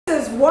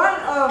one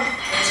of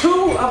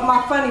two of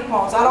my funny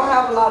poems. I don't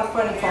have a lot of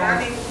funny poems.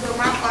 I need to put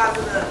my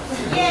father up.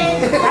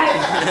 Yeah. Right.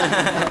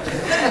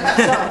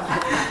 So,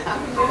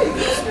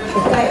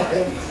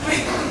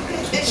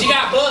 She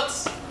got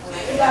books. I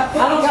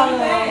don't got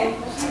none.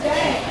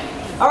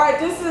 All right,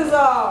 this is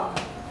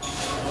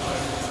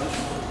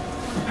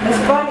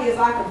as funny as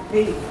I can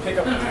be. Pick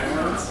up the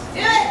parents.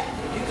 Yeah,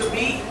 you could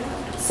be.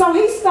 So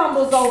he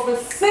stumbles over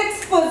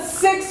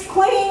 6'6",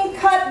 clean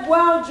cut,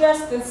 well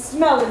dressed, and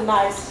smelling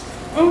nice.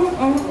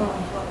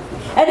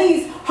 And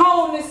he's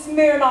holding his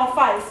Smirnoff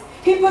Ice.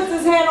 He puts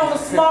his hand on the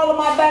small of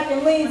my back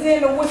and leans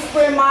in to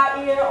whisper in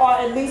my ear, or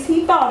at least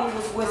he thought he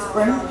was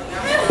whispering.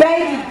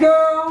 Baby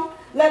girl,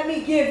 let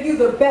me give you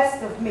the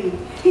best of me.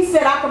 He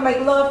said I can make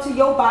love to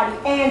your body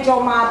and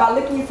your mind by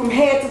licking you from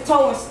head to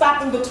toe and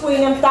stopping between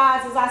them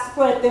thighs as I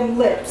spread them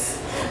lips.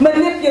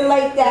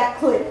 Manipulate that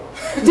clit.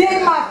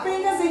 Dig my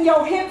fingers in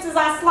your hips as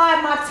I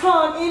slide my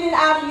tongue in and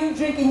out of you,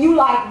 drinking you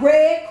like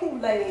red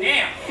Kool-Aid.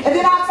 And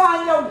then I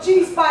find your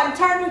G-spot and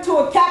turn into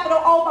a capital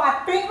O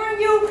by fingering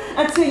you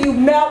until you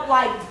melt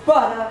like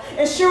butter,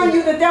 ensuring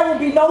you that there will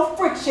be no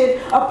friction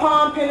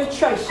upon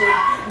penetration.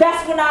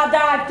 That's when I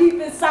dive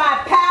deep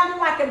inside, pounding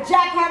like a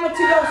jackhammer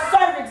till your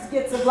cervix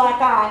gets a black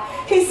eye.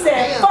 He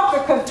said, fuck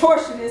a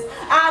contortionist.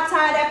 I'll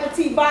tie that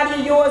petite body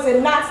of yours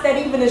in knots that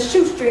even a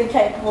shoestring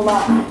can't pull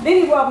out. Then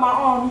he rubbed my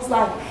arm. He's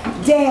like,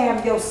 damn,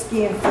 your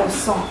skin feels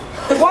soft.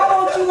 Why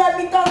don't you let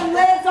me throw them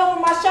legs over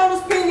my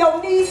shoulders, pin your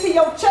knees to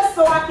your chest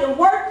so I can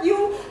work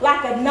you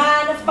like a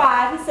 9 to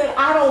 5. He said,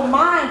 I don't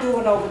mind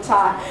doing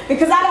overtime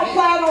because I don't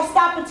plan on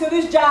stopping till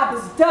this job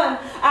is done.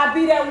 I'll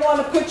be that one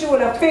to put you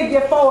in a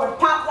figure 4 and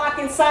pop lock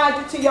inside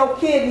you till your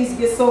kidneys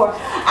get sore.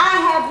 I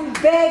have you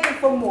begging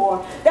for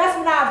more. That's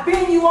when I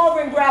bend you over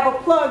and grab a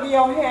plug in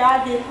your hair.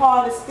 I get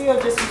hard as steel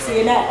just from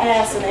seeing that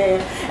ass in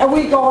there. And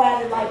we go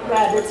at it like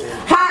rabbits,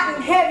 hot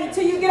and heavy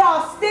till you get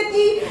all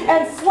sticky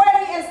and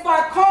sweaty and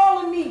start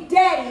calling me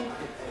daddy.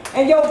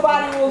 And your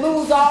body will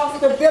lose all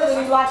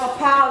stability like a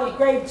pile of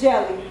grape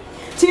jelly.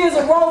 Tears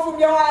will roll from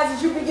your eyes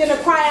as you begin to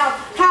cry out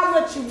how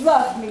much you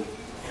love me.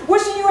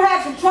 Wishing you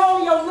had control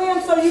of your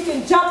limbs so you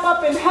can jump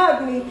up and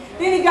hug me.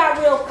 Then he got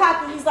real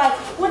cocky. He's like,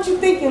 what you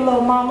thinking,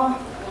 little mama?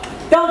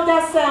 Don't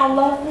that sound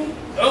lovely?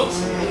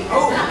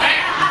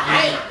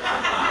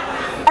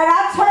 And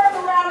I turned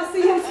around to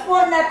see him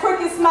sporting that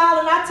crooked smile,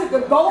 and I took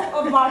a gulp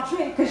of my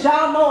drink because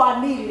y'all know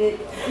I needed it.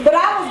 But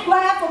I was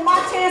glad for my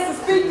chance to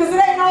speak because it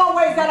ain't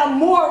always that a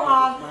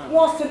moron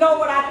wants to know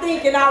what I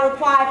think, and I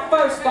replied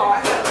first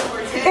off.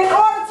 In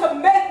order to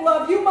make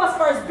love, you must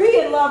first be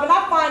in love, and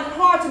I find it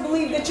hard to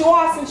believe that you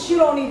are since you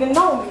don't even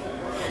know me.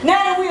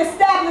 Now that we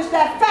established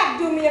that fact,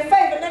 do me a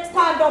favor, next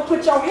time don't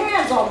put your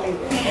hands on me.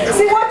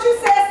 See, what you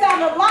said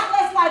sounded a lot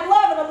less like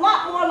love and a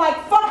lot more like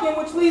fucking,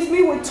 which leaves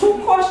me with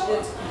 2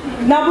 questions.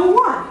 Number 1,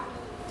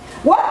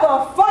 what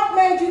the fuck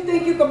made you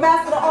think you could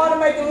master the art of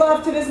making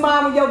love to this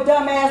man when your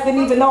dumb ass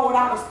didn't even know what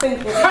I was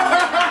thinking? And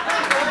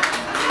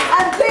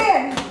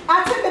then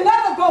I took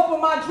another gulp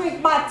of my drink,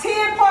 my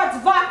 10 parts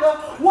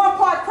vodka, 1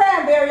 part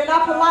cranberry, and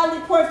I politely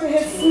poured to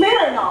his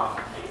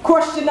Smirnoff.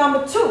 Question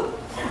number 2.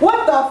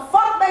 What the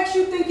fuck makes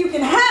you think you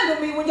can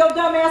handle me when your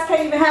dumb ass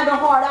can't even handle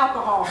hard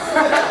alcohol?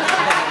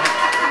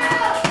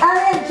 And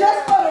then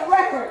just for the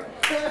record,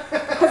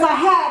 because I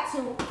had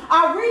to,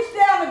 I reached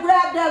down to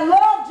grab that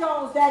Love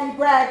Jones that he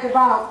bragged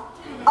about.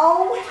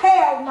 Oh,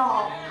 hell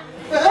no.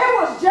 It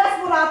was just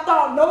what I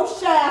thought, no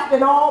shaft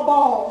and all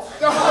balls.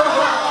 So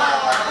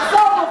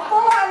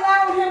before I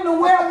allowed him to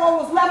wear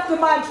what was left of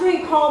my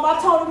drink home, I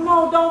told him,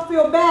 no, don't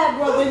feel bad,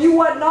 brother. You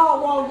wasn't all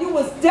wrong. You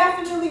was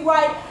definitely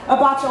right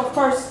about your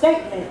first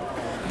statement.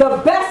 The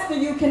best of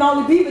you can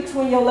only be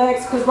between your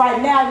legs because right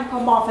now you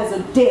come off as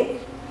a dick.